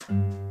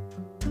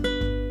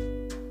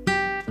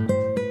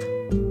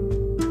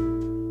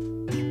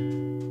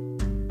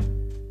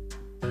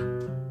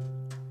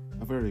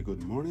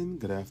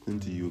good afternoon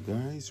to you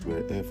guys,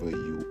 wherever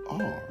you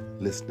are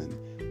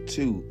listening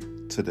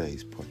to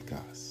today's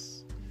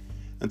podcast.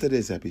 And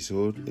today's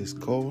episode is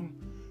called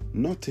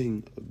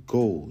Nothing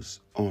Goes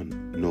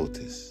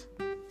Unnoticed.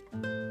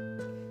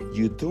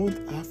 You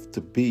don't have to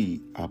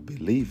be a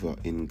believer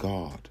in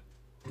God,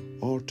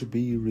 or to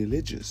be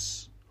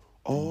religious,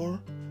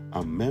 or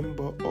a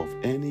member of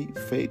any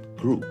faith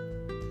group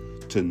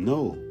to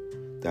know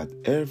that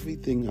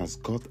everything has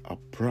got a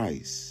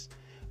price,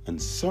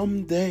 and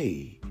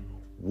someday,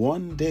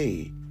 one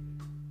day,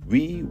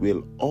 we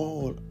will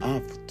all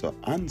have to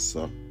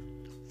answer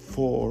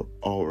for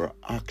our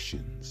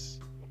actions.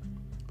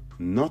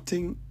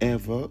 Nothing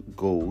ever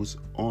goes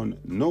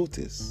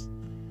unnoticed,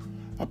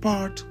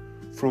 apart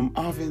from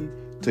having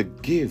to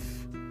give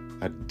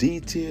a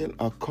detailed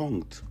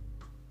account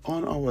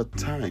on our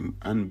time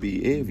and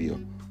behavior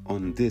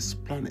on this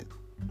planet.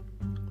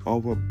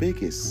 Our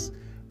biggest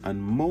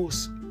and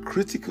most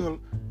critical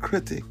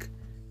critic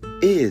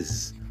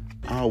is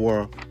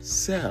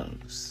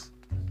ourselves.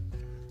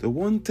 The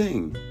one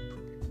thing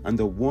and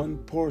the one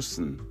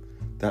person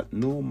that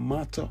no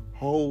matter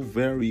how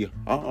very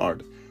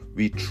hard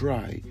we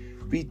try,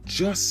 we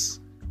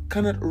just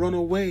cannot run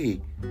away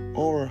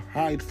or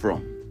hide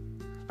from,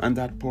 and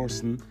that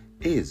person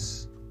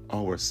is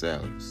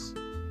ourselves.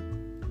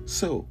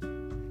 So,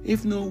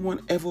 if no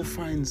one ever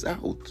finds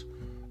out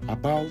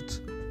about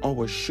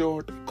our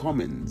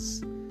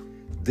shortcomings,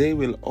 they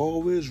will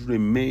always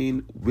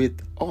remain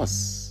with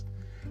us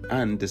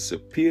and the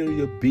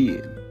superior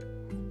being,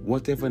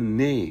 whatever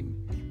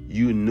name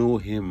you know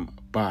him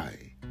by.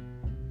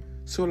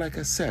 So like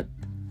I said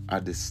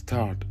at the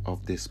start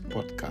of this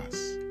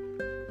podcast,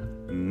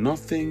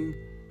 nothing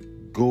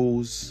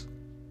goes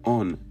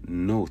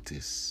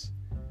unnoticed.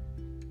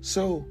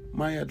 So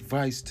my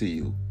advice to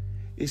you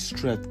is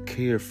tread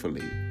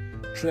carefully,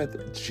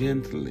 tread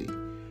gently,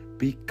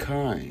 be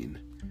kind,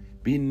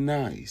 be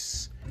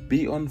nice,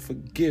 be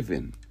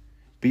unforgiving,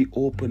 be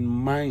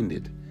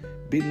open-minded,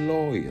 be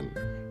loyal,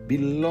 be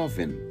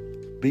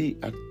loving, be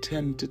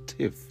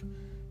attentive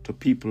to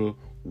people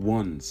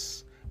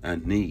wants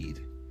and need.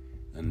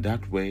 And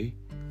that way,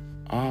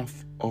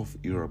 half of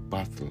your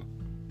battle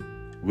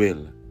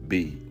will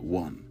be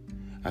won.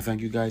 I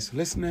thank you guys for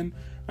listening,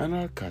 and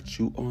I'll catch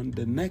you on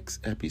the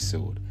next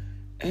episode.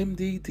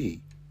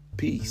 MDD.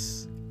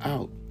 Peace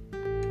out.